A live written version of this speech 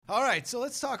All right, so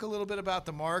let's talk a little bit about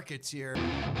the markets here.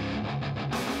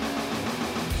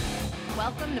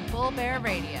 Welcome to Bull Bear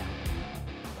Radio.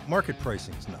 Market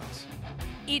pricing's nuts.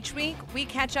 Each week, we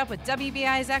catch up with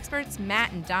WBI's experts,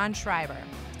 Matt and Don Schreiber.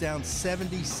 Down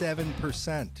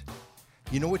 77%.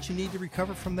 You know what you need to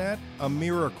recover from that? A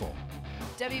miracle.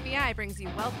 WBI brings you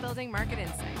wealth-building market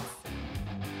insights.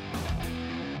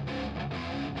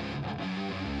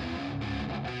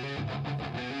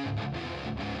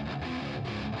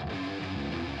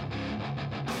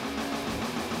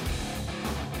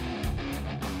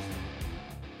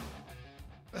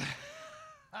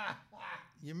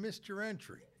 You missed your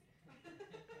entry.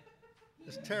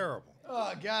 It's terrible.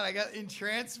 Oh, God, I got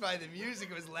entranced by the music.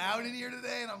 It was loud in here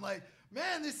today, and I'm like,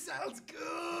 man, this sounds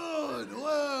good.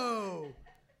 Whoa.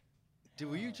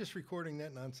 Were you just recording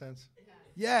that nonsense?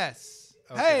 Yes.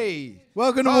 Okay. Hey,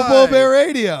 welcome to Hi. Bull Bear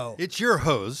Radio. It's your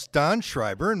hosts, Don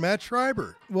Schreiber and Matt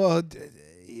Schreiber. Well,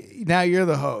 now you're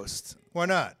the host. Why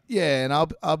not? Yeah, and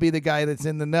I'll be the guy that's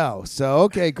in the know. So,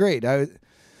 okay, great. I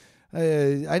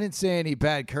didn't say any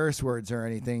bad curse words or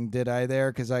anything, did I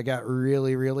there? Because I got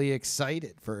really, really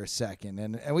excited for a second.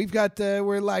 And we've got,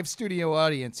 we're a live studio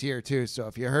audience here, too. So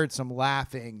if you heard some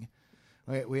laughing,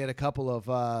 we had a couple of,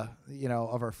 of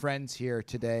our friends here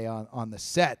today on the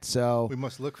set. So We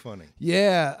must look funny.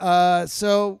 yeah.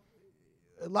 So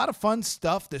a lot of fun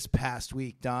stuff this past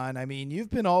week, Don. I mean, you've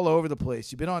been all over the place.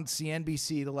 You've been on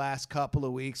CNBC the last couple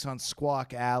of weeks on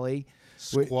Squawk Alley.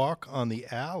 Squawk on the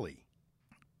Alley.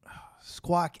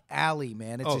 Squawk Alley,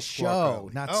 man. It's a Squawk show,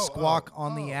 Alley. not Squawk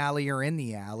on the Alley or in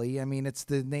the Alley. I mean, it's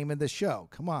the name of the show.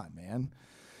 Come on, man.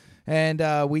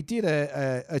 And we did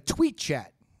a tweet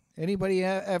chat. Anybody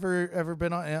ever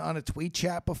been on a tweet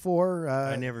chat before?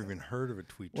 I never even heard of a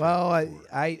tweet chat. Well, before.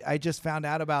 I just found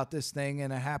out about this thing,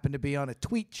 and I happened to be on a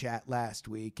tweet chat last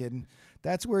week, and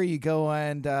that's where you go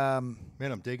and Man,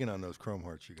 I'm digging on those chrome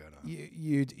hearts you got on.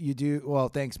 you do well.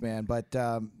 Thanks, man. But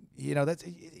that's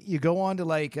you go on to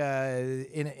like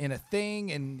in a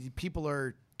thing, and people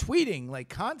are tweeting like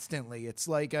constantly. It's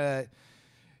like a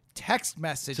text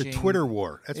messaging. It's a Twitter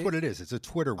war. That's what it is. It's a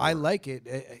Twitter war. I like it.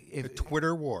 A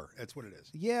Twitter war. That's what it is.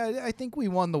 Yeah, I think we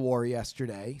won the war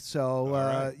yesterday. So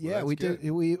right. yeah, Well, we that's did.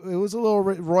 It was a little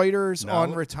Reuters on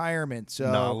Knowledge- retirement.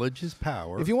 So Knowledge is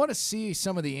power. if you want to see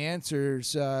some of the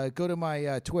answers, go to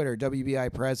my Twitter,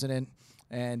 WBI President,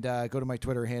 and go to my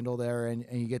Twitter handle there, and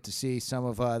you get to see some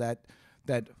of that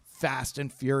fast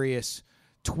and furious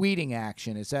tweeting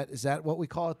action. Is that what we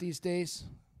call it these days?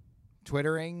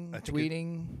 Twittering, I think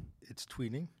tweeting. It's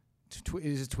tweeting.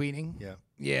 Is it tweeting? Yeah.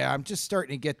 Yeah, I'm just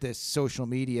starting to get this social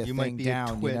media You thing might be down.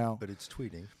 a twit, you know. but it's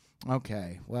tweeting.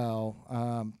 Okay, well,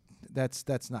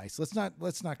 that's nice. Let's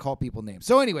not call people names.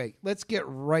 So anyway, let's get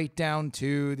right down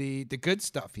to the good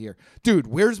stuff here, dude.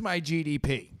 Where's my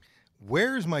GDP?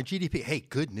 Where's my GDP? Hey,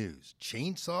 good news.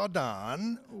 Chainsaw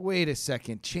Don. Wait a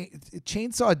second.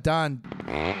 Chainsaw Don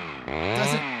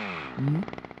doesn't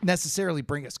necessarily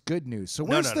bring us good news. So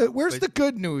where's But the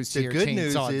good news The here? good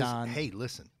news Chainsaw is, Don. hey,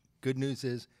 listen. Good news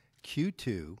is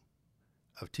Q2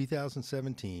 of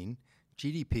 2017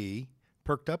 GDP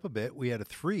perked up a bit. We had a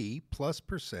 3+%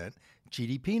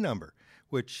 GDP number,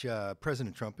 which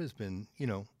President Trump has been,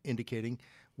 indicating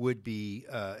would be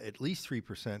at least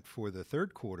 3% for the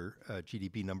third quarter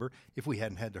GDP number if we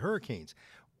hadn't had the hurricanes.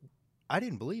 I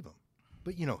didn't believe him,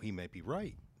 but he may be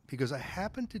right, because I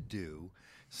happened to do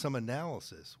some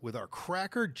analysis with our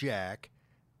Cracker Jack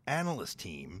analyst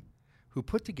team, who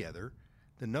put together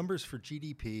the numbers for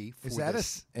GDP. For is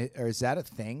that a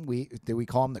thing? Do we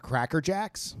call them the Cracker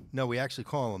Jacks? No, we actually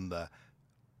call them the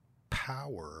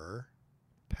Power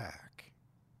Pack.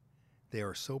 They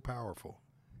are so powerful.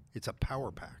 It's a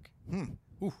power pack. You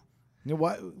know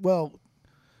what? Well,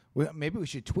 maybe we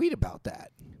should tweet about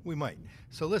that. We might.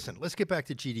 So listen, let's get back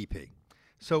to GDP.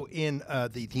 So in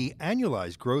the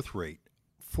annualized growth rate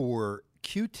for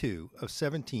Q2 of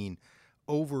 17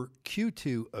 over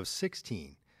Q2 of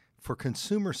 16 for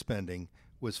consumer spending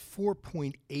was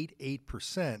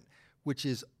 4.88%, which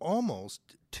is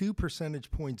almost 2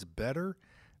 percentage points better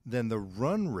than the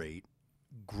run rate,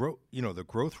 the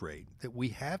growth rate that we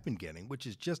have been getting, which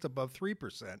is just above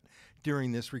 3%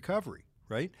 during this recovery,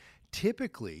 right?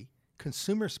 Typically,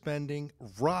 consumer spending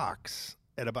rocks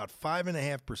at about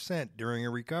 5.5% during a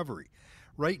recovery.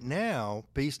 Right now,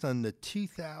 based on the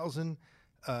 2000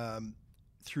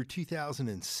 through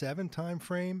 2007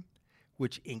 timeframe,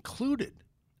 which included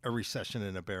a recession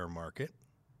and a bear market,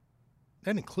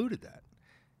 that included that,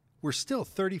 we're still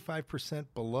 35%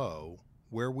 below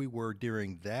where we were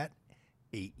during that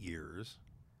 8 years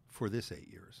for this 8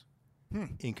 years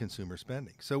in consumer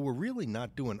spending. So we're really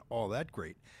not doing all that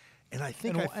great. And I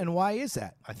think And why is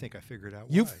that? I think I figured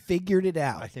out You why. figured it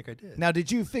out. I think I did. Now,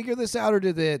 did you figure this out, or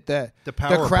did the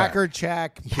Power Cracker Pack.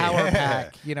 Jack Power Yeah.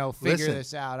 Pack, figure Listen,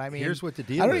 this out? I mean, here's what the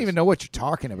deal I don't is. even know what you're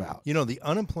talking about. You know, the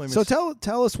unemployment So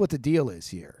tell us what the deal is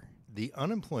here. the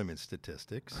unemployment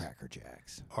statistics Cracker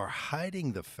Jacks. are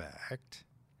hiding the fact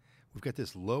we've got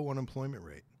this low unemployment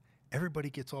rate. Everybody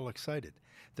gets all excited.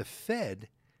 The Fed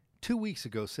 2 weeks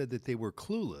ago said that they were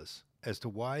clueless as to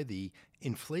why the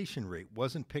inflation rate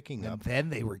wasn't picking And up. then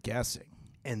they were guessing.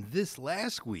 And this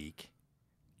last week,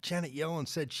 Janet Yellen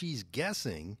said she's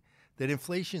guessing that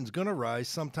inflation's going to rise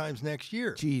sometimes next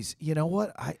year. Geez, you know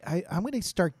what? I'm going to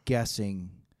start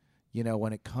guessing.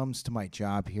 When it comes to my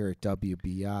job here at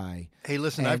WBI. Hey,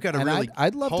 listen, And- I've got to and really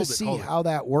I'd love to hold it, see hold it. how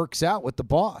that works out with the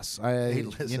boss. Hey,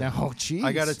 listen, Geez.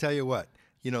 I got to tell you what.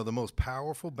 The most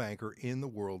powerful banker in the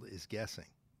world is guessing,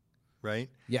 right?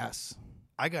 Yes.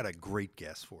 I got a great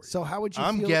guess for you. So how would you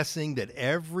I'm feel? guessing that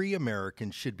every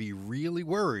American should be really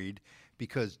worried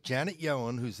because Janet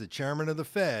Yellen, who's the chairman of the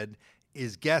Fed,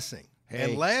 is guessing. Hey.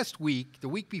 And last week, the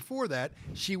week before that,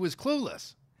 she was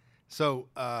clueless. So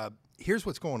here's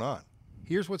what's going on.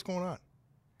 Here's what's going on.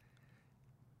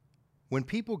 When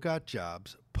people got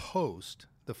jobs post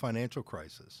the financial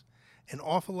crisis, an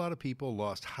awful lot of people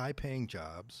lost high-paying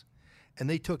jobs, and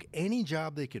they took any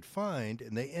job they could find,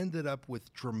 and they ended up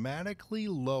with dramatically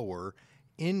lower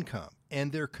income,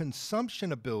 and their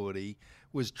consumption ability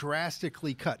was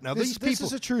drastically cut. Now, This these people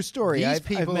is a true story. These I've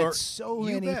people met are so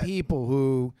you many bet. people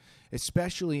who,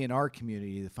 especially in our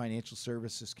community, the financial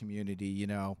services community,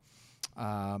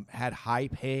 had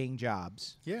high-paying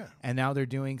jobs. Yeah. And now they're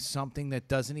doing something that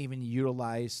doesn't even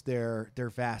utilize their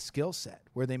vast skill set.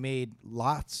 Where they made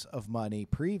lots of money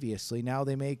previously, now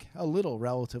they make a little,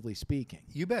 relatively speaking.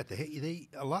 You bet. They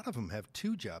a lot of them have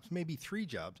 2 jobs, maybe 3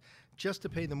 jobs, just to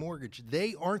pay the mortgage.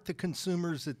 They aren't the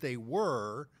consumers that they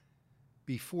were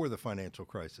before the financial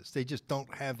crisis. They just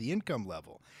don't have the income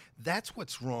level. That's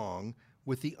what's wrong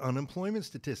with the unemployment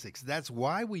statistics. That's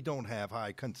why we don't have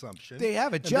high consumption. They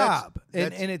have a And job,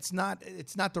 that's- and it's not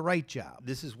the right job.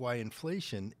 This is why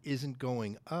inflation isn't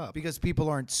going up. Because people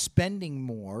aren't spending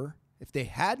more. If they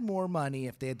had more money,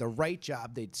 if they had the right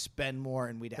job, they'd spend more,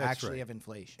 and we'd actually right. have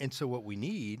inflation. And so what we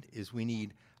need is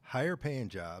higher paying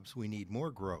jobs. We need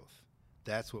more growth.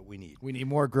 That's what we need. We need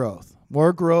more growth.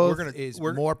 More growth We're is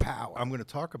gonna- more power. I'm going to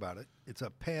talk about it. It's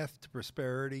a path to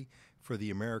prosperity for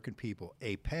the American people.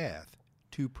 A path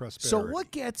to prosperity. So what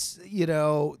gets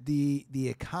the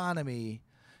economy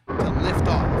to lift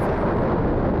off?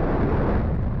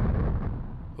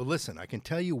 Well, listen, I can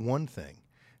tell you one thing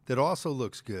that also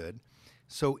looks good.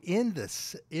 So in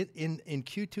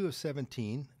Q2 of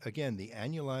 17, again, the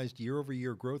annualized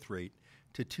year-over-year growth rate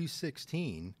to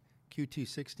 216, Q2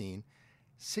 16,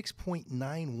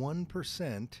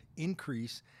 6.91%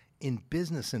 increase in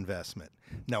business investment.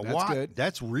 Now, That's why? good.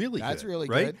 That's really That's good. really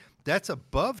right? good. That's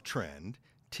above trend.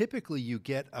 Typically, you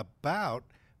get about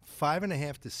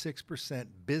 5.5% to 6%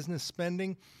 business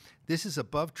spending. This is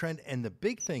above trend, and the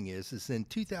big thing is in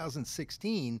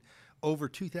 2016 over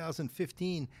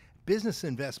 2015, business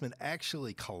investment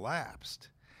actually collapsed.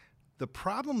 The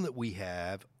problem that we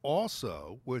have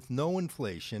also with no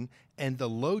inflation and the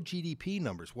low GDP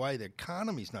numbers, why the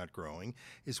economy's not growing,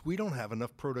 is we don't have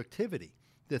enough productivity.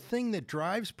 The thing that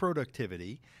drives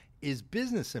productivity is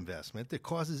business investment that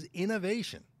causes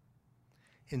innovation.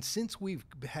 And since we've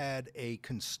had a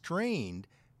constrained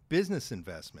business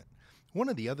investment, one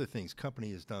of the other things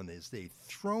company has done is they've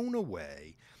thrown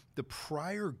away the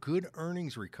prior good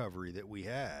earnings recovery that we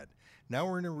had. Now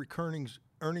we're in a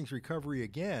earnings recovery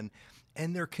again,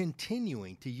 and they're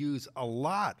continuing to use a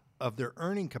lot of their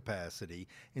earning capacity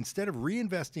instead of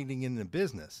reinvesting it in the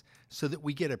business so that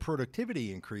we get a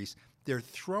productivity increase. They're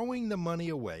throwing the money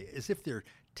away as if they're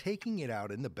taking it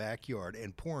out in the backyard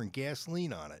and pouring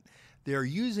gasoline on it. They're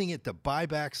using it to buy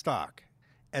back stock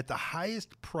at the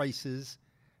highest prices,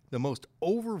 the most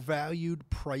overvalued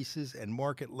prices and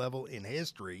market level in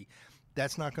history.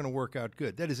 That's not going to work out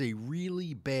good. That is a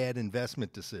really bad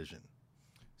investment decision.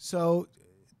 So,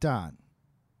 Don,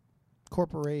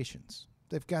 corporations,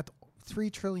 they've got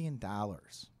 $3 trillion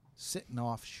sitting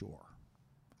offshore,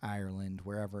 Ireland,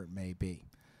 wherever it may be.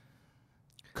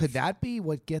 Could that be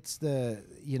what gets the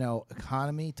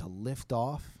economy to lift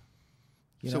off?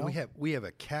 We have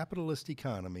a capitalist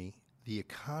economy. The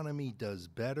economy does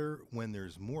better when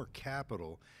there's more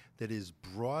capital that is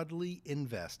broadly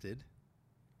invested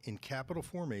in capital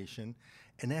formation,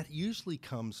 and that usually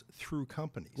comes through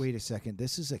companies. Wait a second.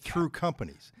 This is through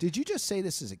companies. Did you just say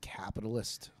this is a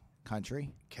capitalist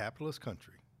country? Capitalist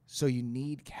country. So you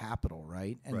need capital,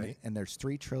 right? Right. And there's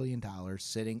 $3 trillion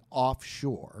sitting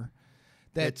offshore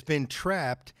that's been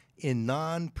trapped in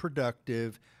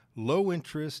non-productive,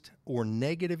 low-interest or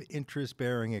negative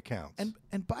interest-bearing accounts.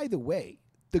 And by the way,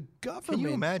 the government, Can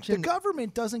you imagine? the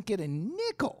government doesn't get a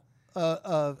nickel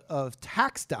of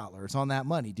tax dollars on that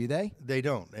money, do they? They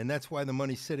don't, and that's why the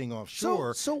money's sitting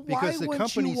offshore. So why because the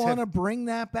wouldn't you companies want to have, bring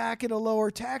that back at a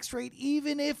lower tax rate?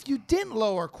 Even if you didn't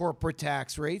lower corporate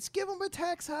tax rates, give them a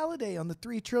tax holiday on the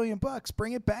 $3 trillion.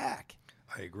 Bring it back.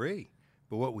 I agree,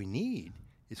 but what we need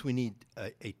is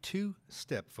a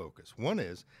two-step focus. One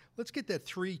is let's get that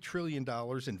 $3 trillion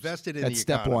invested in That's the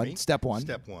step economy. one. Step one.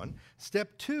 Step one.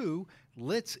 Step two,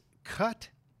 let's cut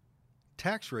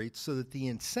tax rates so that the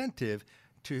incentive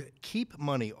to keep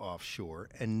money offshore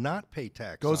and not pay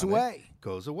tax Goes on it away.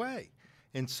 goes away.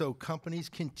 And so companies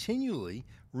continually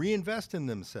reinvest in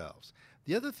themselves.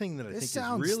 The other thing that I think is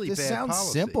really this bad sounds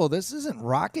policy. simple. This isn't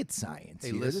rocket science.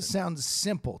 Hey, here. listen. This sounds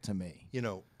simple to me. You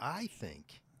know, I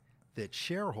think that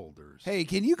shareholders. Hey,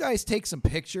 can you guys take some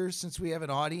pictures since we have an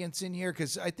audience in here?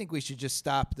 Because I think we should just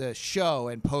stop the show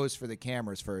and pose for the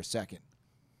cameras for a second.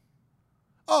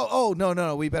 Oh,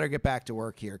 no. We better get back to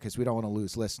work here because we don't want to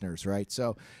lose listeners, right?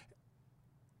 So,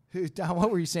 Don, what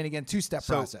were you saying again? Two-step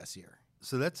process here.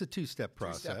 So that's a two-step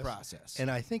process. Two-step process. And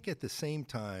I think at the same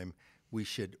time, we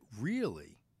should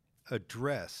really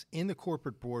address in the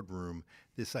corporate boardroom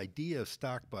this idea of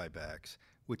stock buybacks,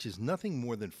 which is nothing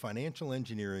more than financial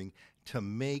engineering to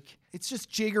make. It's just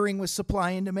jiggering with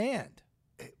supply and demand.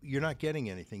 You're not getting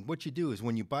anything. What you do is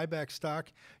when you buy back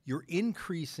stock, you're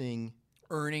increasing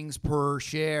Earnings per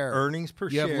share. earnings per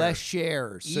You share. have less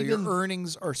shares. So Even- your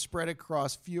earnings are spread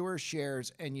across fewer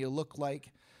shares, and you look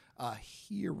like a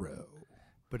hero.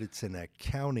 But it's an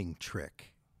accounting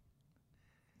trick.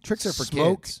 Tricks are for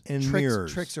Smoke kids. and tricks,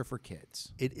 mirrors. Tricks are for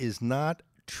kids. It is not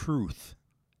truth.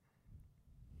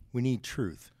 We need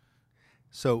truth.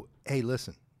 So, hey,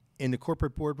 listen, in the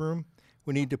corporate boardroom,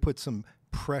 we need to put some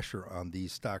pressure on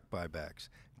these stock buybacks.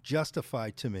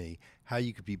 Justify to me how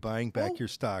you could be buying back your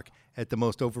stock at the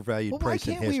most overvalued Well, why price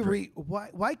in can't history.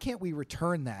 why can't we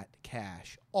return that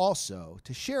cash also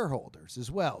to shareholders as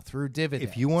well through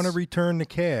dividends? If you want to return the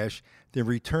cash, then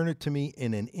return it to me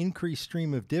in an increased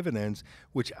stream of dividends,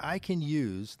 which I can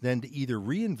use then to either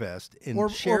reinvest in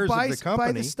shares buy, of the company,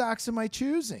 buy the stocks of my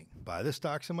choosing. buy the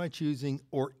stocks of my choosing,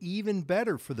 or even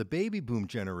better for the baby boom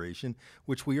generation,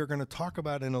 which we are going to talk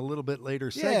about in a little bit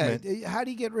later segment. Yeah, how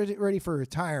do you get ready for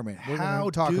retirement? We're gonna How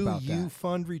talk do about you that.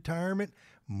 fund retirement?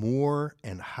 More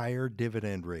and higher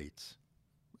dividend rates.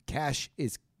 Cash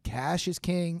is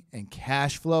king, and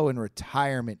cash flow in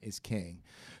retirement is king.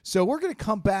 So we're going to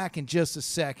come back in just a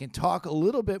second, talk a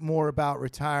little bit more about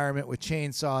retirement with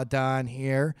Chainsaw Don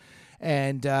here,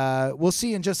 and we'll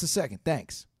see you in just a second.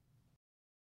 Thanks.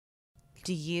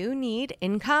 Do you need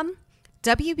income?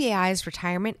 WBI's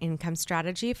retirement income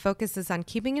strategy focuses on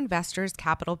keeping investors'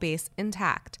 capital base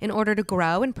intact in order to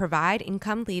grow and provide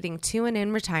income leading to and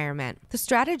in retirement. The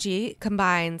strategy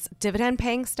combines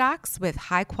dividend-paying stocks with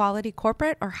high-quality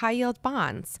corporate or high-yield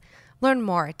bonds. Learn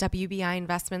more at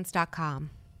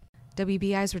WBIinvestments.com.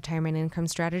 WBI's retirement income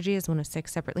strategy is one of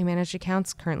 6 separately managed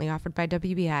accounts currently offered by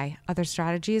WBI. Other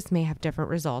strategies may have different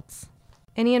results.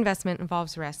 Any investment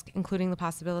involves risk, including the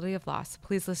possibility of loss.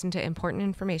 Please listen to important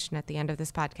information at the end of this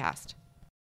podcast.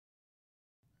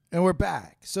 And we're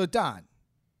back. So, Don,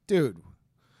 dude,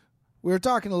 we were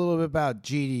talking a little bit about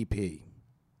GDP.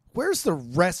 Where's the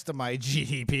rest of my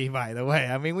GDP, by the way?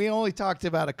 I mean, we only talked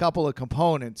about a couple of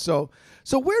components. So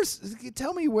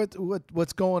tell me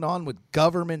what's going on with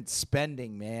government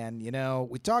spending, man. You know,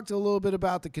 we talked a little bit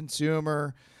about the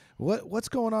consumer. What's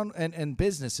going on and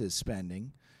businesses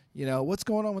spending? You know, what's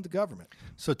going on with the government?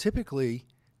 So typically,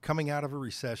 coming out of a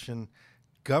recession,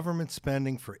 government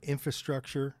spending for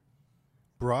infrastructure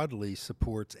broadly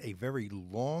supports a very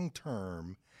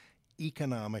long-term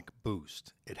economic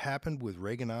boost. It happened with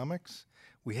Reaganomics.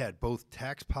 We had both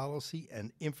tax policy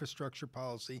and infrastructure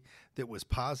policy that was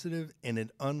positive, and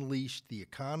it unleashed the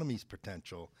economy's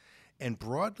potential and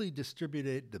broadly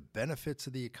distributed the benefits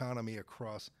of the economy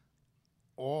across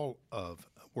all of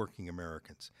working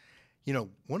Americans. You know,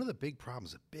 one of the big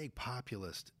problems, a big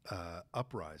populist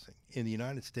uprising in the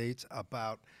United States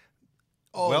about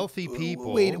wealthy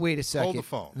people. Wait a second. Hold the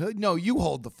phone. No, you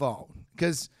hold the phone.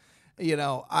 Because, you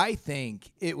know, I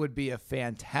think it would be a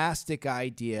fantastic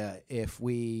idea if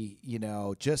we, you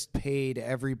know, just paid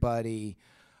everybody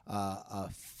a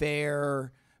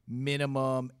fair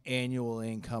minimum annual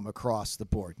income across the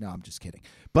board. No, I'm just kidding.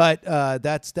 But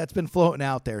that's been floating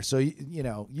out there. So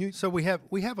So we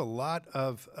have a lot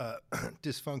of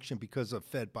dysfunction because of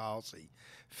Fed policy.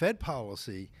 Fed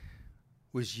policy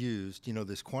was used,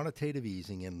 this quantitative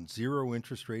easing and zero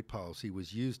interest rate policy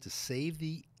was used to save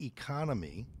the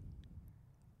economy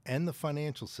and the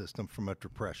financial system from a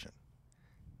depression.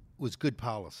 It was good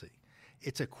policy.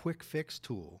 It's a quick fix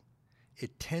tool.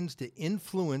 It tends to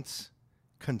influence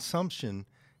consumption,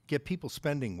 get people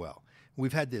spending well.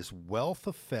 We've had this wealth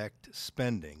effect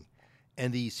spending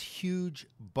and these huge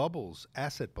bubbles,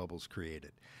 asset bubbles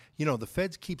created. The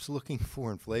Fed keeps looking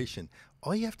for inflation.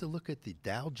 All you have to look at the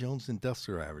Dow Jones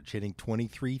Industrial Average hitting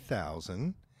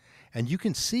 23,000, and you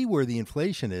can see where the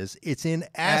inflation is. It's in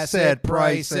asset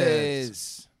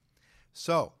prices.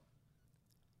 So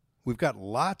we've got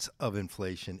lots of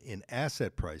inflation in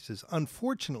asset prices.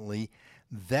 Unfortunately,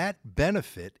 that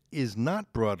benefit is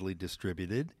not broadly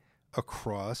distributed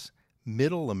across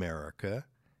middle America.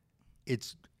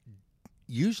 It's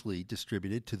usually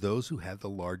distributed to those who have the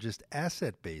largest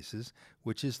asset bases,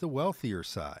 which is the wealthier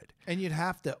side. And you'd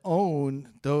have to own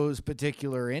those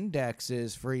particular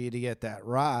indexes for you to get that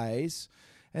rise.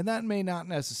 And that may not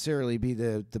necessarily be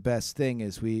the best thing,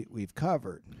 as we've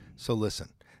covered. So listen,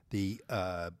 the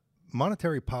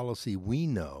monetary policy we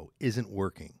know isn't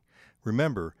working.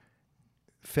 Remember,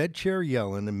 Fed Chair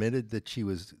Yellen admitted that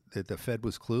the Fed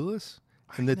was clueless.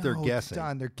 And that they're guessing.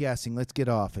 Don, they're guessing. Let's get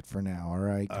off it for now, all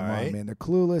right? Come right. on, man. They're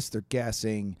clueless. They're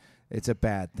guessing. It's a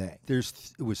bad thing.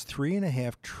 It was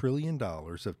 $3.5 trillion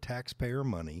of taxpayer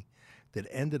money that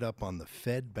ended up on the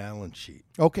Fed balance sheet.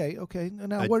 Okay.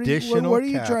 Now, what are you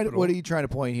trying to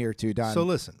point here to, Don? So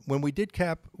listen, when we did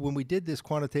this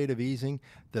quantitative easing,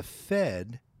 the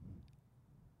Fed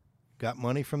got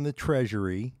money from the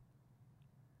Treasury.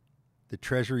 The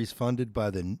Treasury's funded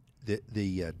by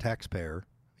the taxpayer,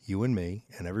 you and me,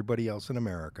 and everybody else in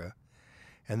America,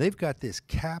 and they've got this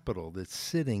capital that's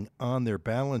sitting on their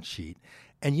balance sheet.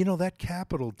 And, that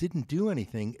capital didn't do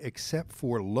anything except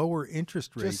for lower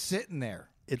interest rates. Just sitting there.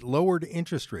 It lowered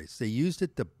interest rates. They used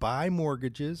it to buy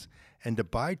mortgages and to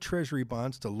buy Treasury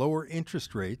bonds to lower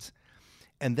interest rates.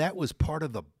 And that was part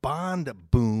of the bond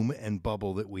boom and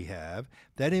bubble that we have.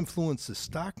 That influenced the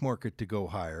stock market to go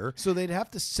higher. So they'd have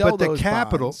to sell those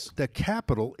bonds. The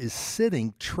capital is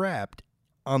sitting trapped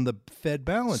on the Fed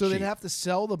balance sheet. So they'd have to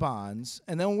sell the bonds,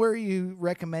 and then where are you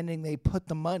recommending they put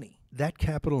the money? That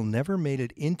capital never made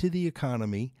it into the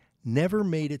economy, never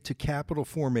made it to capital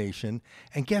formation,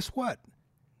 and guess what?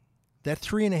 That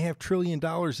 $3.5 trillion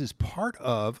is part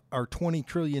of our $20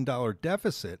 trillion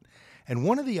deficit, and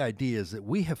one of the ideas that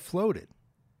we have floated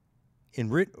in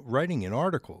writing in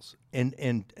articles and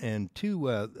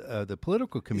to the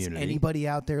political community. Is anybody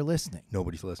out there listening?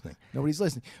 Nobody's listening. Nobody's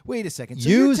listening. Wait a second. So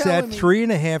use that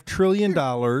 $3.5 trillion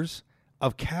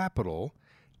of capital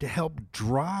to help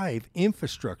drive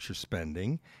infrastructure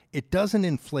spending. It doesn't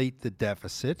inflate the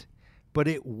deficit, but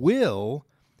it will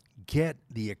get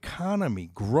the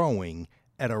economy growing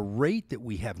at a rate that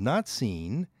we have not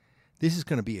seen. This is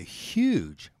going to be a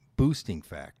huge boosting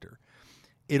factor.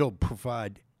 It'll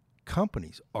provide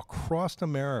companies across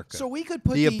America so we could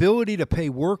put the ability to pay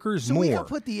workers more. So we could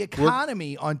put the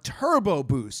economy on turbo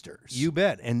boosters. You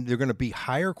bet. And they're going to be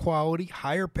higher quality,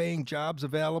 higher paying jobs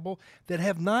available that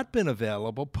have not been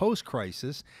available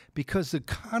post-crisis because the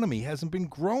economy hasn't been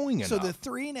growing enough. So the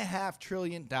 $3.5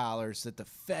 trillion that the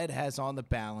Fed has on the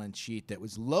balance sheet that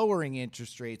was lowering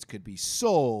interest rates could be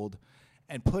sold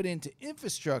and put into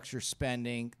infrastructure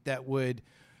spending that would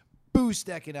boost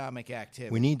economic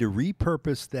activity. We need to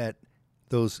repurpose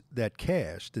that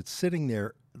cash that's sitting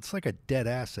there. It's like a dead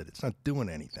asset. It's not doing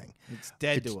anything. It's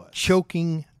dead to us.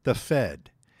 Choking the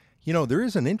Fed. There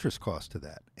is an interest cost to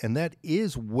that, and that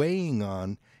is weighing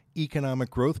on economic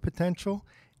growth potential.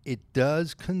 It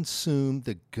does consume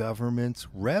the government's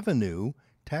revenue,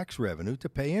 tax revenue, to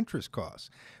pay interest costs.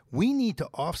 We need to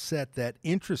offset that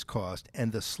interest cost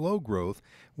and the slow growth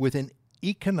with an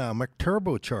economic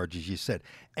turbocharge, as you said.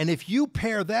 And if you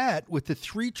pair that with the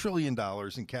 $3 trillion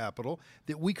in capital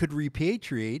that we could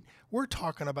repatriate, we're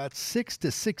talking about $6 to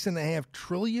 $6.5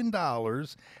 trillion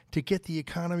to get the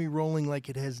economy rolling like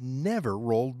it has never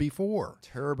rolled before.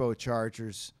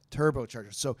 Turbochargers.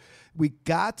 So we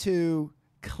got to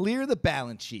clear the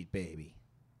balance sheet, baby.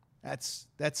 That's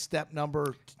step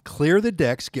number. Clear the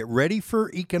decks. Get ready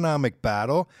for economic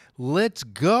battle. Let's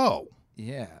go.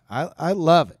 Yeah, I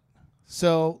love it.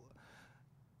 So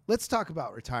let's talk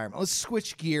about retirement. Let's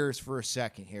switch gears for a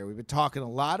second here. We've been talking a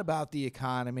lot about the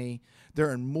economy. There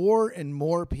are more and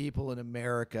more people in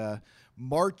America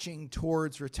marching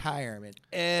towards retirement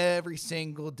every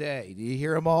single day. Do you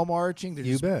hear them all marching?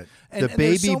 You bet. And the there's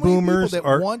baby so many boomers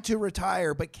people that want to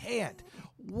retire but can't.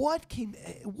 What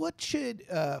should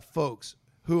folks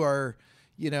who are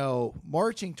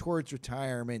marching towards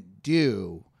retirement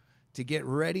do to get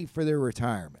ready for their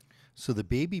retirement. So the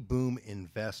baby boom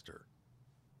investor,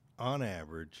 on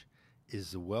average,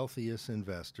 is the wealthiest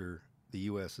investor the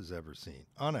U.S. has ever seen,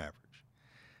 on average.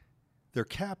 Their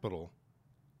capital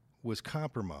was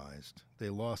compromised. They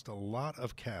lost a lot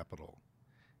of capital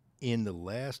in the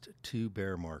last two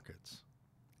bear markets.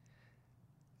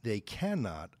 They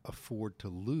cannot afford to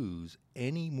lose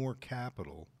any more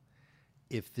capital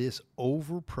if this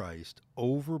overpriced,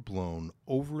 overblown,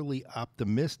 overly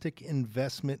optimistic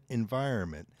investment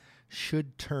environment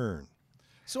should turn.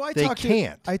 So I They talk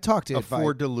can't to, I talk to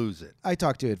afford to lose it. I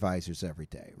talk to advisors every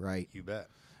day, right? You bet.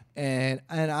 And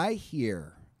I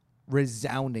hear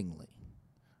resoundingly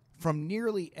from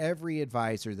nearly every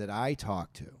advisor that I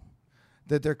talk to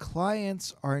that their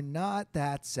clients are not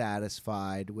that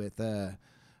satisfied with a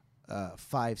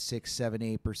 5, 6, 7,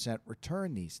 8%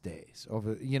 return these days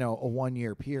over a 1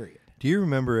 year period. Do you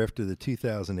remember after the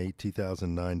 2008,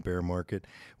 2009 bear market,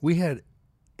 we had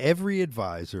every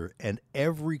advisor and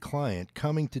every client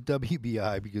coming to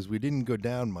WBI because we didn't go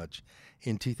down much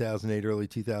in 2008, early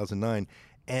 2009.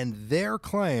 And their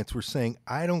clients were saying,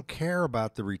 I don't care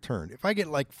about the return. If I get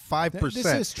like 5%, this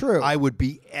is true. I would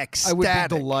be ecstatic. I would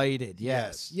be delighted.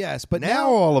 Yes. But now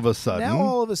all of a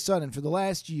sudden, for the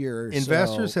last year or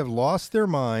investors so, have lost their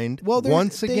mind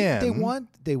once they again.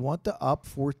 They want the up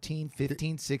 14,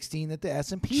 15, 16 that the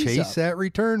S&P's Chase up. that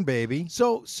return, baby.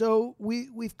 So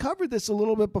we've covered this a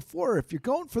little bit before. If you're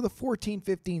going for the 14,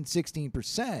 15,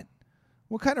 16%,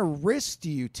 what kind of risk do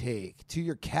you take to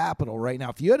your capital right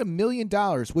now? If you had $1 million,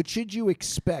 what should you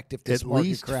expect if this At market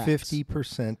least cracks?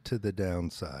 50% to the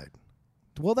downside.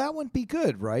 Well, that wouldn't be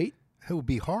good, right? It would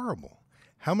be horrible.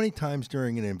 How many times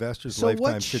during an investor's So what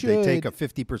lifetime should they take a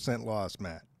 50% loss,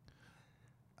 Matt?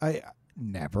 I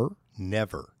never.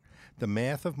 Never. The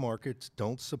math of markets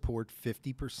don't support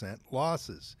 50%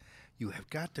 losses. You have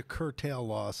got to curtail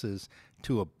losses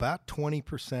to about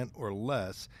 20% or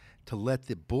less to let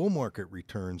the bull market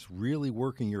returns really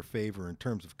work in your favor in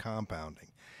terms of compounding.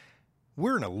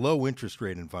 We're in a low interest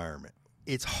rate environment.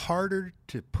 It's harder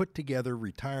to put together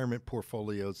retirement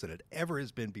portfolios than it ever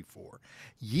has been before.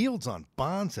 Yields on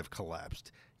bonds have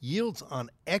collapsed. Yields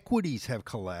on equities have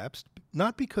collapsed,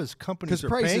 not because companies are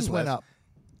paying prices less. went up.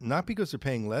 Not because they're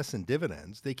paying less in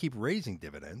dividends. They keep raising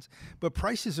dividends, but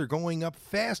prices are going up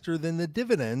faster than the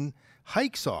dividend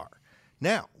hikes are.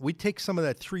 Now, we take some of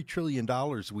that $3 trillion,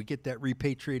 we get that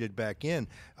repatriated back in.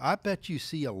 I bet you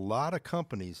see a lot of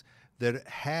companies that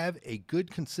have a good,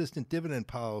 consistent dividend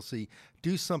policy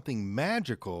do something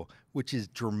magical, which is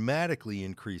dramatically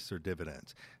increase their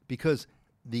dividends. Because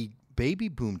the baby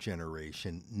boom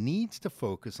generation needs to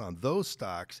focus on those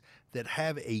stocks that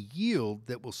have a yield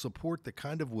that will support the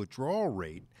kind of withdrawal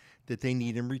rate that they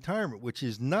need in retirement, which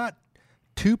is not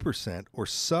 2% or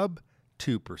sub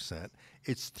 2%.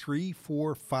 It's 3,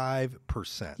 4,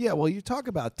 5%. Yeah, well, you talk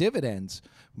about dividends.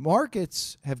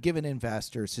 Markets have given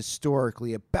investors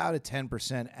historically about a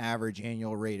 10% average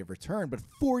annual rate of return, but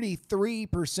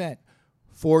 43%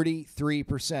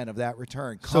 of that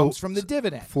return comes from the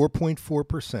dividend.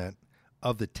 4.4%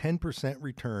 of the 10%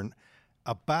 return,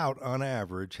 about on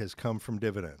average, has come from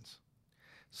dividends.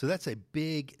 So that's a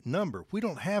big number. We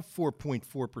don't have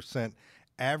 4.4%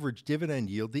 average dividend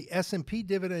yield. The S&P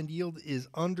dividend yield is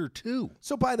under 2.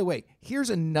 So, by the way, here's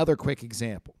another quick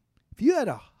example. If you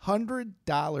had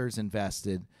 $100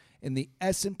 invested in the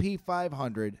S&P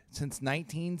 500 since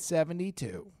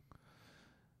 1972,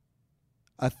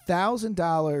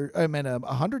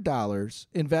 $100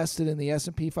 invested in the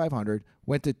S&P 500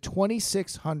 went to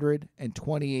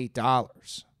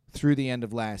 $2,628 through the end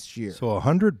of last year. So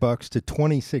 $100 to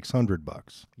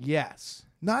 $2,600. Yes,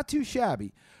 not too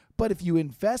shabby. But if you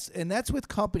invest, and that's with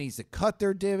companies that cut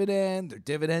their dividend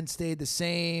stayed the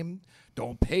same,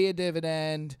 don't pay a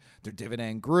dividend, their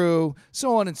dividend grew,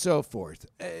 so on and so forth.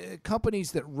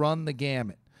 Companies that run the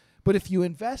gamut. But if you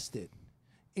invested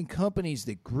in companies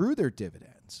that grew their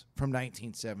dividends from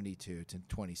 1972 to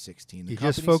 2016, you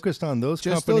just focused on those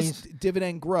companies, those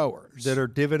dividend growers that are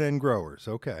dividend growers.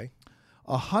 Okay.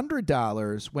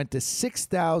 $100 went to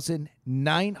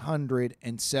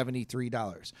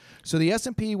 $6,973. So the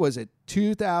S&P was at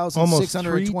 $2,628. Almost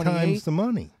 3 times the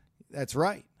money. That's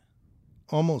right.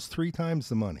 Almost 3 times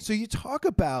the money. So you talk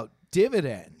about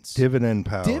dividends. Dividend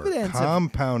power.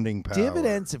 Compounding power.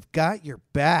 Dividends have got your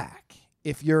back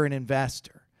if you're an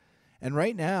investor. And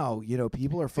right now,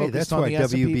 people are focused on the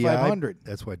S&P 500.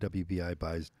 That's why WBI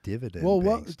buys dividend.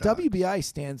 Well, stocks. WBI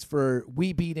stands for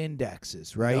We Beat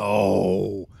Indexes, right?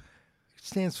 No. It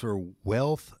stands for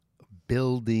Wealth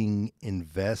Building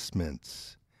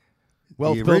Investments.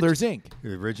 Wealth Builders, Inc.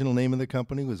 The original name of the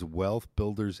company was Wealth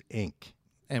Builders, Inc.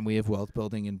 and we have wealth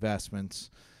building investments,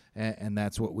 and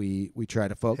that's what we try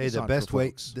to focus on.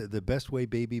 The best way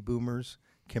baby boomers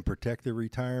can protect their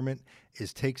retirement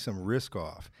is take some risk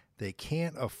off. They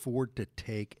can't afford to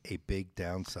take a big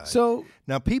downside. So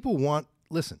now people want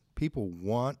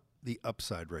the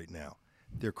upside right now.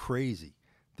 They're crazy.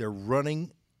 They're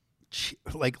running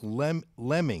like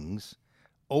lemmings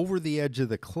over the edge of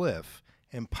the cliff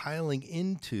and piling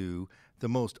into the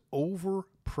most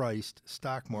overpriced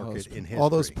stock market in history. All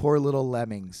those poor little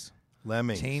lemmings.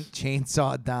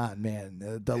 Chainsaw Don,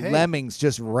 man. The lemmings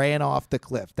just ran off the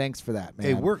cliff. Thanks for that, man.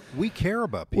 Hey, we care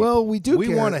about people. Well, we do.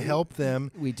 We want to help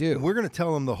them. We do. And we're going to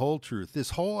tell them the whole truth.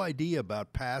 This whole idea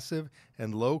about passive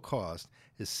and low cost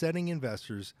is setting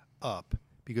investors up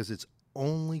because it's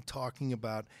only talking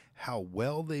about how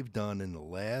well they've done in the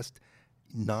last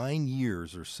 9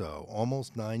 years or so,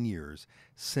 almost 9 years,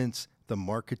 since the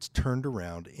market's turned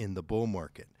around in the bull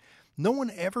market. No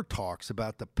one ever talks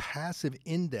about the passive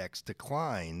index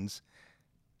declines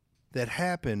that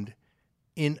happened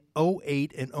in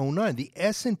 2008 and 2009. The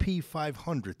S&P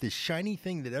 500, this shiny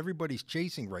thing that everybody's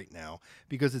chasing right now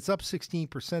because it's up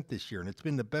 16% this year, and it's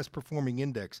been the best performing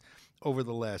index over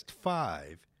the last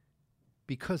 5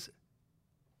 because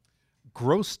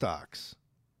growth stocks,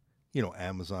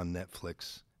 Amazon,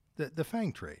 Netflix, the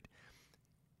FANG trade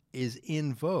is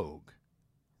in vogue,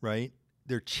 right?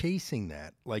 They're chasing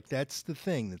that. Like that's the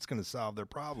thing that's going to solve their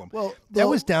problem. Well, that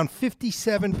was down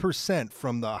 57%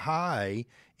 from the high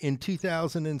in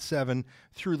 2007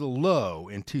 through the low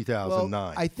in 2009.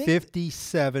 Well, I think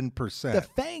 57%.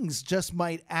 The FANGs just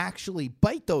might actually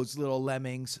bite those little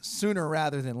lemmings sooner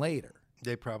rather than later.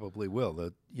 They probably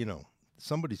will.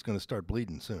 Somebody's going to start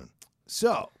bleeding soon.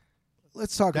 So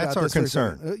let's talk about this. That's our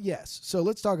concern. Yes. So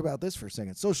let's talk about this for a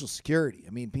second. Social Security.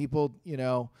 I mean, people,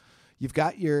 you've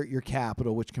got your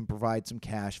capital, which can provide some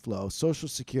cash flow. Social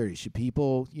Security, should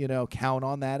people, count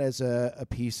on that as a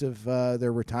piece of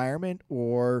their retirement?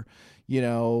 Or,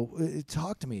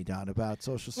 talk to me, Don, about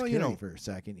Social Security for a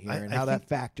second here and how that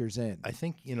factors in. I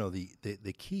think,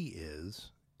 the key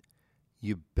is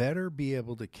you better be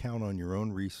able to count on your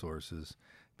own resources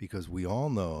because we all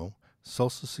know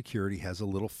Social Security has a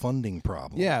little funding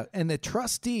problem. Yeah, and the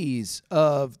trustees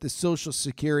of the Social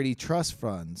Security trust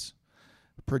funds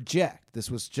project,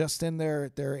 this was just in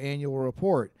their annual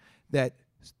report, that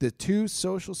the 2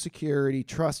 Social Security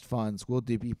trust funds will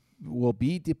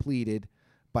be depleted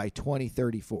by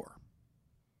 2034.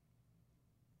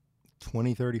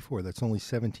 2034, that's only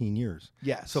 17 years.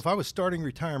 Yes. So if I was starting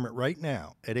retirement right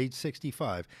now at age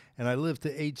 65 and I lived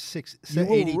to age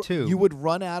 82. You would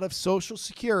run out of Social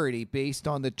Security based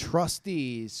on the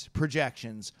trustees'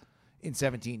 projections in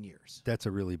 17 years. That's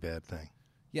a really bad thing.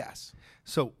 Yes.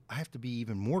 So I have to be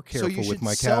even more careful with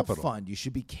my capital. So you should self-fund. You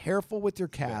should be careful with your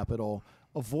capital.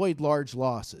 Yeah. Avoid large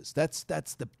losses. That's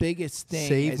the biggest thing.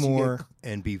 Save more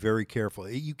and be very careful.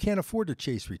 You can't afford to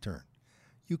chase return.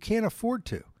 You can't afford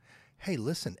to. Hey,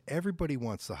 listen, everybody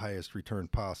wants the highest return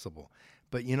possible.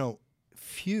 But,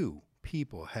 few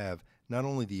people have not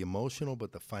only the emotional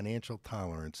but the financial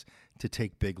tolerance to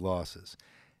take big losses.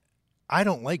 I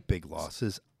don't like big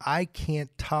losses. I can't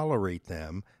tolerate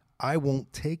them. I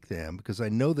won't take them because I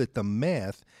know that the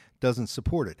math doesn't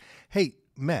support it. Hey,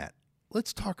 Matt,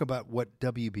 let's talk about what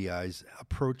WBI's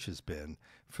approach has been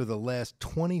for the last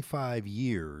 25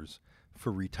 years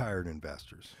for retired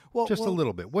investors. Well, just a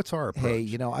little bit. What's our approach?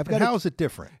 Hey, how is it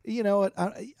different? You know what?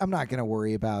 I'm not going to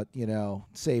worry about,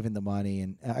 saving the money,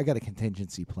 and I got a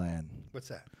contingency plan. What's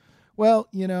that? Well,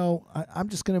 I'm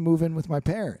just going to move in with my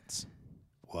parents.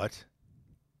 What?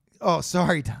 Oh,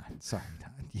 sorry, Don.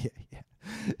 Yeah.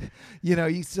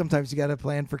 Sometimes you got to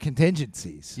plan for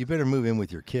contingencies. You better move in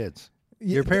with your kids.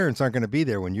 Your parents aren't going to be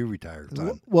there when you retire,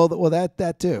 Don. Well,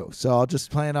 that too. So I'll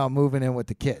just plan on moving in with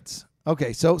the kids.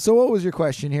 Okay, so what was your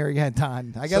question here again,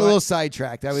 Don? I got a little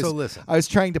sidetracked. Listen. I was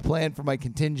trying to plan for my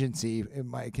contingency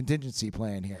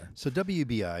plan here. So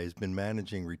WBI has been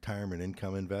managing retirement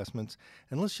income investments,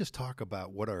 and let's just talk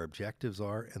about what our objectives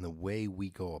are and the way we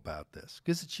go about this,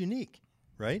 because it's unique,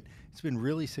 right? It's been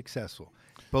really successful,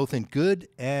 both in good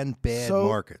and bad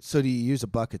markets. So do you use a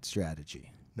bucket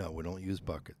strategy? No, we don't use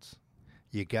buckets.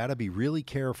 You got to be really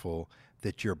careful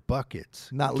that your buckets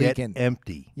not get leaking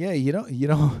empty. Yeah, you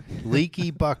don't leaky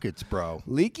buckets, bro.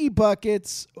 Leaky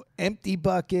buckets, empty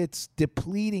buckets,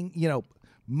 depleting,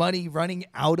 money running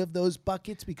out of those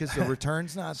buckets because the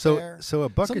return's not there. So a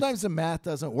bucket. Sometimes the math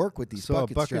doesn't work with these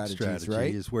bucket strategies, strategy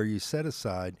right? Is where you set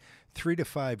aside 3 to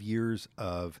 5 years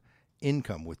of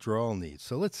income withdrawal needs.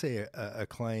 So let's say a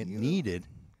client needed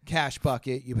cash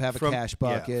bucket. You have a cash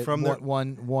bucket from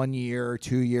one year or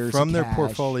 2 years from of their cash.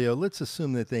 portfolio. Let's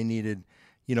assume that they needed,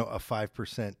 a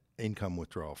 5% income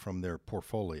withdrawal from their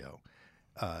portfolio,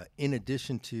 in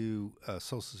addition to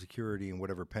Social Security and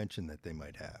whatever pension that they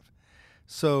might have.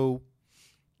 So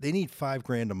they need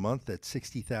 $5,000 a month. That's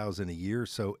 $60,000 a year.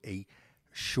 So a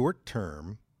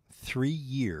short-term,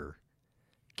 3-year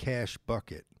cash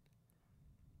bucket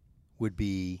would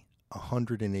be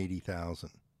 $180,000.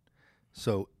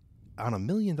 So on $1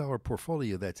 million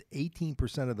portfolio, that's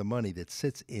 18% of the money that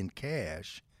sits in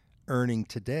cash, earning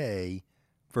today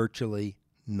virtually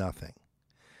nothing.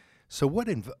 So what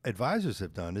advisors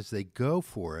have done is they go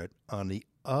for it on the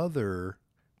other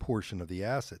portion of the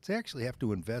assets. They actually have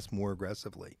to invest more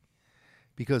aggressively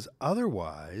because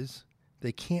otherwise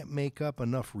they can't make up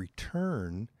enough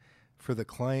return for the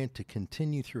client to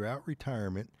continue throughout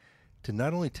retirement to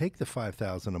not only take the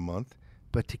 $5,000 a month,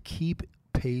 but to keep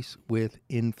pace with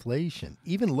inflation,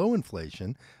 even low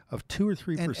inflation of 2 or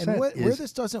 3%. And where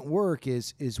this doesn't work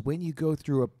is when you go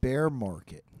through a bear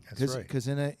market. That's right. Because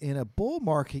in a bull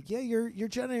market, you're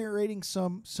generating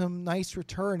some nice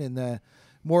return in the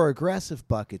more aggressive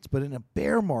buckets, but in a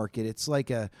bear market, it's like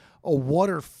a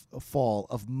waterfall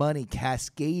of money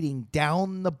cascading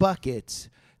down the buckets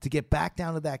to get back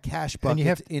down to that cash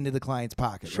bucket into the client's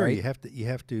pocket. Sure, right? you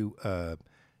have to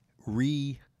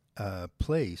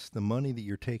replace the money that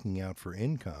you're taking out for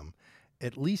income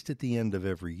at least at the end of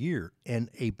every year. And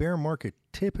a bear market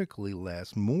typically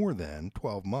lasts more than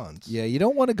 12 months. Yeah, you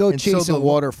don't want to go chasing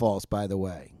waterfalls, by the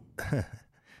way.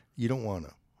 You don't want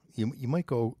to. You might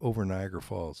go over Niagara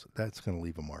Falls. That's going to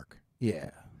leave a mark. Yeah.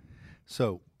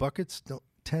 So buckets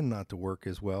tend not to work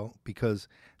as well because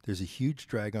there's a huge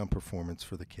drag on performance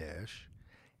for the cash.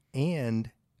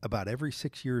 And about every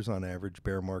 6 years on average,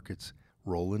 bear markets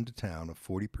roll into town of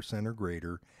 40% or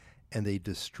greater, and they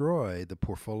destroy the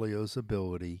portfolio's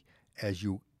ability as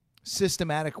you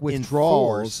systematic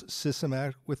withdrawals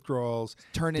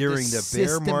turn into during the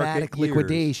systematic bear market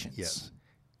liquidations. Years. Yes,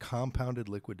 compounded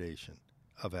liquidation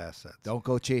of assets. Don't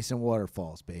go chasing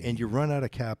waterfalls, baby. And you run out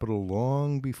of capital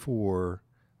long before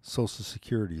Social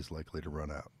Security is likely to run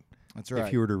out. That's right.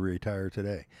 If you were to retire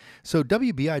today. So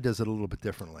WBI does it a little bit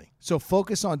differently. So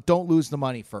focus on don't lose the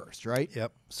money first, right?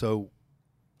 Yep. So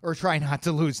or try not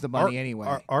to lose the money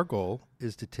anyway. Our goal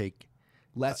is to take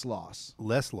less loss,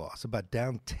 about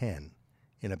down 10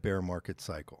 in a bear market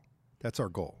cycle. That's our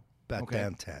goal, about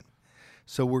down 10.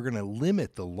 So we're going to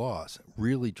limit the loss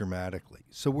really dramatically.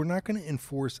 So we're not going to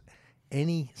enforce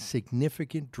any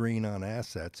significant drain on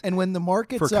assets. And when the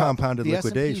market's for compounded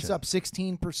liquidation, S&P's up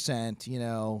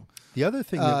 16%, the other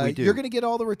thing that we do, you're going to get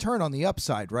all the return on the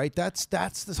upside, right? That's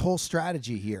the whole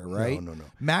strategy here, right? No.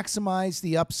 Maximize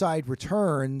the upside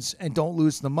returns and don't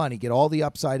lose the money. Get all the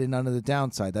upside and none of the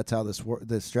downside. That's how this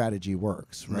strategy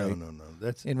works, right? No.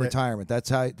 That's retirement. That's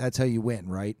how you win,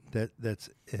 right? That's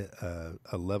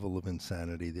a level of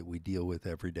insanity that we deal with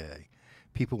every day.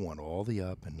 People want all the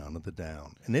up and none of the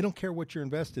down, and they don't care what you're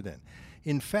invested in.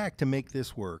 In fact, to make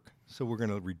this work, so we're going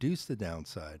to reduce the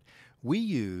downside, we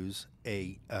use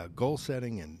a goal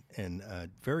setting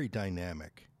and very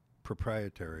dynamic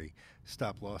proprietary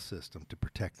stop-loss system to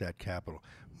protect that capital.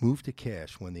 Move to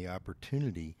cash when the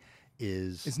opportunity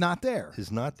is not there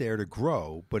to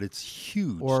grow, but it's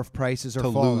huge. Or if prices are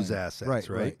to falling. lose assets,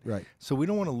 right? So we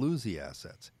don't want to lose the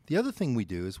assets. The other thing we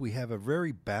do is we have a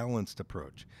very balanced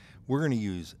approach. We're going to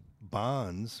use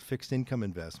bonds, fixed income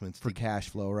investments for cash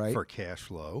flow, right? For cash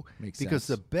flow. Makes because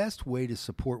sense. The best way to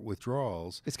support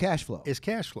withdrawals is cash flow.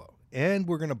 And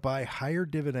we're going to buy higher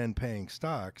dividend paying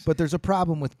stocks. But there's a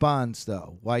problem with bonds,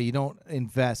 though. Why you don't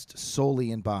invest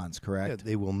solely in bonds, correct? Yeah,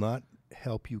 they will not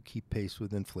help you keep pace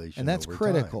with inflation. And that's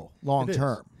critical long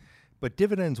term. But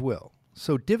dividends will.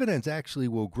 So dividends actually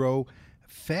will grow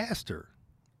faster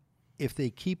if they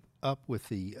keep up with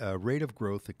the rate of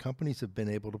growth that companies have been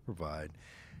able to provide.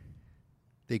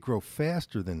 They grow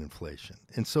faster than inflation.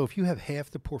 And so if you have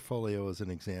half the portfolio, as an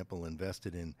example,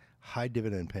 invested in high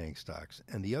dividend paying stocks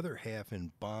and the other half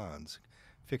in bonds,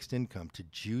 fixed income, to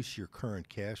juice your current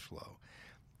cash flow,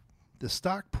 the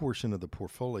stock portion of the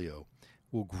portfolio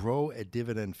will grow a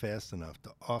dividend fast enough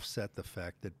to offset the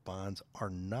fact that bonds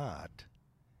are not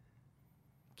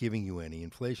giving you any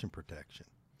inflation protection.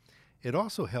 It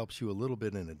also helps you a little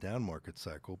bit in a down market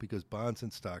cycle because bonds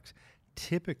and stocks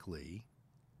typically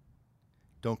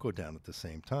don't go down at the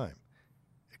same time,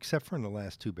 except for in the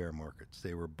last two bear markets.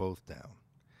 They were both down.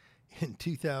 In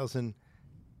 2000,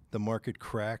 the market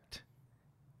cracked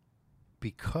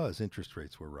because interest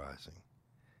rates were rising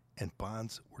and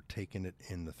bonds were taking it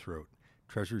in the throat.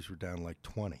 Treasuries were down like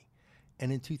 20.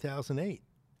 And in 2008,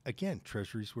 again,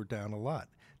 treasuries were down a lot.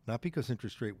 Not because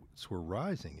interest rates were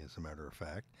rising, as a matter of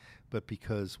fact, but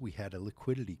because we had a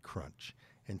liquidity crunch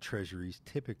and treasuries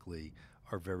typically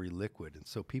are very liquid. And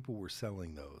so people were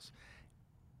selling those,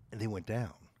 and they went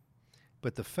down.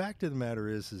 But the fact of the matter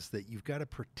is that you've got to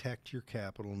protect your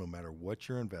capital no matter what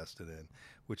you're invested in,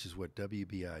 which is what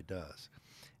WBI does.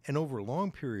 And over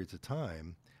long periods of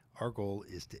time, our goal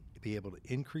is to be able to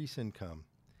increase income,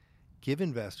 give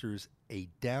investors a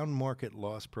down market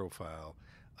loss profile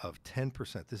of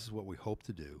 10%. This is what we hope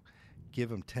to do. Give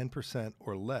them 10%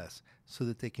 or less so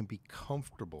that they can be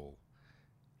comfortable,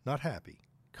 not happy,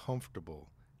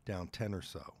 comfortable down 10 or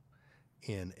so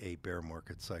in a bear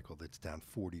market cycle that's down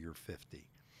 40 or 50.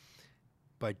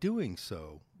 By doing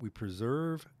so, we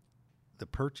preserve the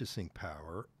purchasing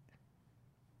power,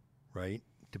 right,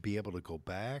 to be able to go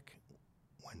back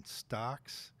when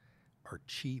stocks are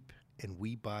cheap and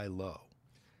we buy low.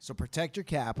 So protect your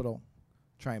capital,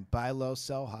 try and buy low,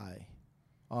 sell high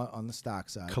on the stock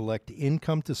side. Collect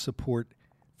income to support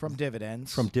from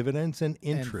dividends. From dividends and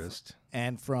interest.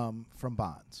 And from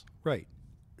bonds. Right.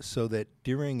 So that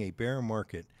during a bear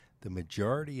market, the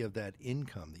majority of that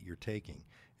income that you're taking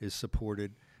is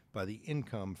supported by the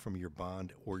income from your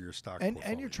bond or your stock portfolio.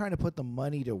 And you're trying to put the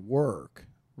money to work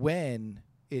when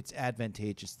it's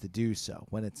advantageous to do so.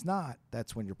 When it's not,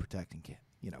 that's when you're protecting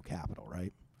capital,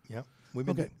 right? Yeah.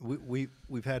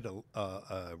 We've had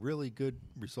a really good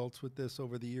results with this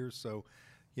over the years. So,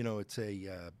 it's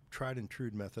a tried and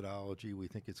true methodology. We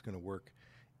think it's going to work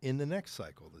in the next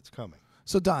cycle that's coming.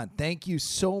 So, Don, thank you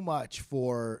so much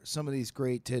for some of these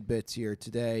great tidbits here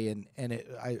today. And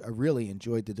I really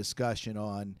enjoyed the discussion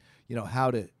on,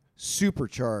 how to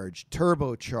turbocharge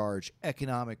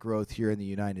economic growth here in the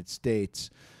United States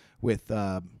with,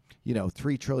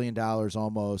 $3 trillion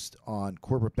almost on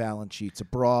corporate balance sheets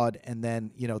abroad. And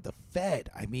then, the Fed,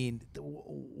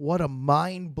 what a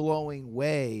mind-blowing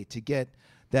way to get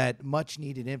that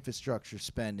much-needed infrastructure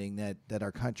spending that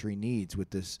our country needs with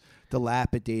this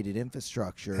dilapidated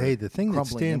infrastructure. Hey, the thing that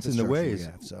stands in the way is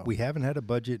we haven't had a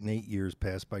budget in 8 years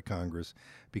passed by Congress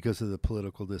because of the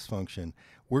political dysfunction.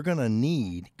 We're going to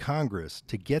need Congress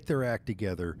to get their act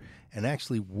together and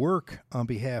actually work on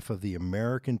behalf of the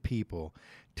American people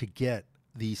to get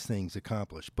these things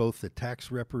accomplished, both the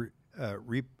tax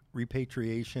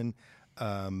repatriation,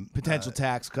 potential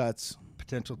tax cuts.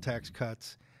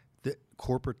 The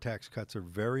corporate tax cuts are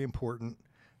very important,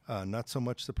 not so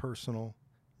much the personal,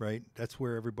 right? That's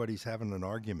where everybody's having an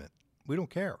argument. We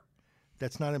don't care.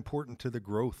 That's not important to the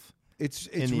growth. It's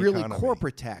really economy.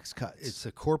 Corporate tax cuts. It's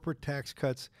the corporate tax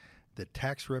cuts, the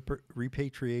tax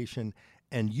repatriation,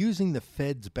 and using the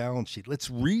Fed's balance sheet. Let's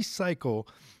recycle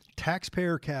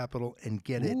taxpayer capital and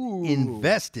get it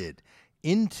invested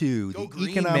into the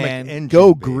economic engine.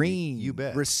 Go baby. green. You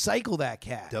bet. Recycle that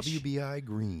cash. WBI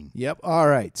Green. Yep. All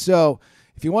right. So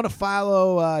if you want to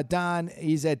follow Don,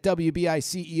 he's at WBI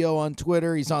CEO on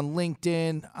Twitter. He's on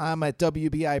LinkedIn. I'm at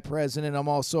WBI President. I'm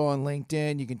also on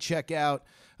LinkedIn. You can check out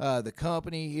the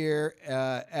company here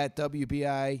at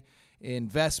WBI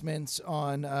Investments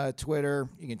on Twitter.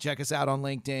 You can check us out on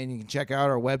LinkedIn. You can check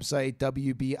out our website,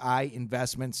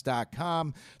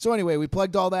 WBIinvestments.com. So anyway, we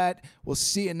plugged all that. We'll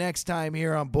see you next time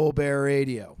here on Bull Bear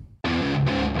Radio.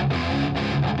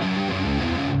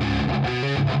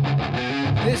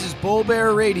 This is Bull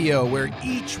Bear Radio, where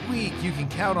each week you can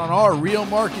count on our real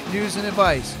market news and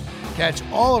advice. Catch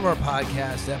all of our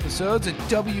podcast episodes at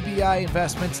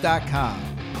WBIinvestments.com.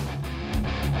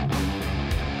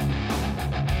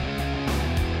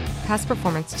 Past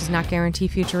performance does not guarantee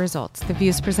future results. The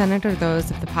views presented are those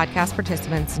of the podcast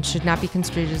participants and should not be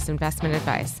construed as investment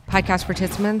advice. Podcast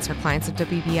participants or clients of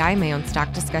WBI may own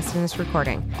stock discussed in this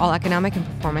recording. All economic and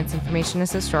performance information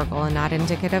is historical and not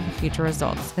indicative of future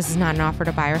results. This is not an offer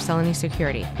to buy or sell any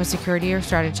security. No security or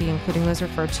strategy, including those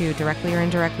referred to directly or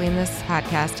indirectly in this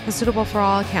podcast, is suitable for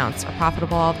all accounts or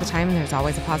profitable all of the time, and there's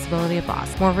always a possibility of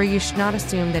loss. Moreover, you should not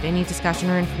assume that any discussion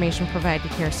or information provided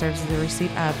here serves as a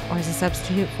receipt of or as a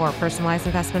substitute for personalized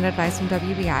investment advice from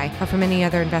WBI or from any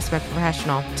other investment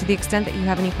professional. To the extent that you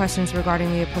have any questions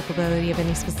regarding the applicability of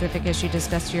any specific issue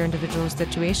discussed to your individual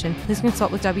situation, please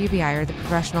consult with WBI or the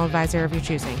professional advisor of your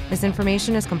choosing. This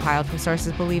information is compiled from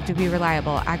sources believed to be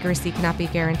reliable. Accuracy cannot be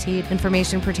guaranteed.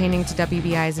 Information pertaining to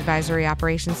WBI's advisory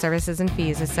operations, services, and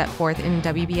fees is set forth in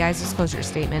WBI's disclosure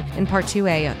statement in Part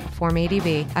 2A of Form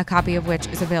 80B, a copy of which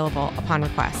is available upon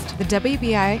request. The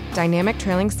WBI dynamic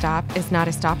trailing stop is not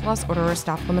a stop-loss order or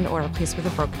stop limit order placed with a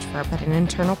brokerage firm, but an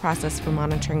internal process for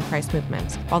monitoring price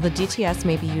movements. While the DTS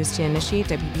may be used to initiate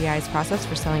WBI's process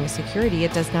for selling a security,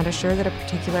 it does not assure that a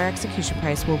particular execution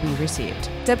price will be received.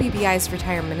 WBI's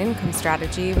retirement income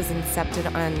strategy was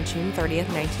incepted on June 30th,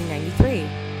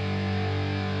 1993.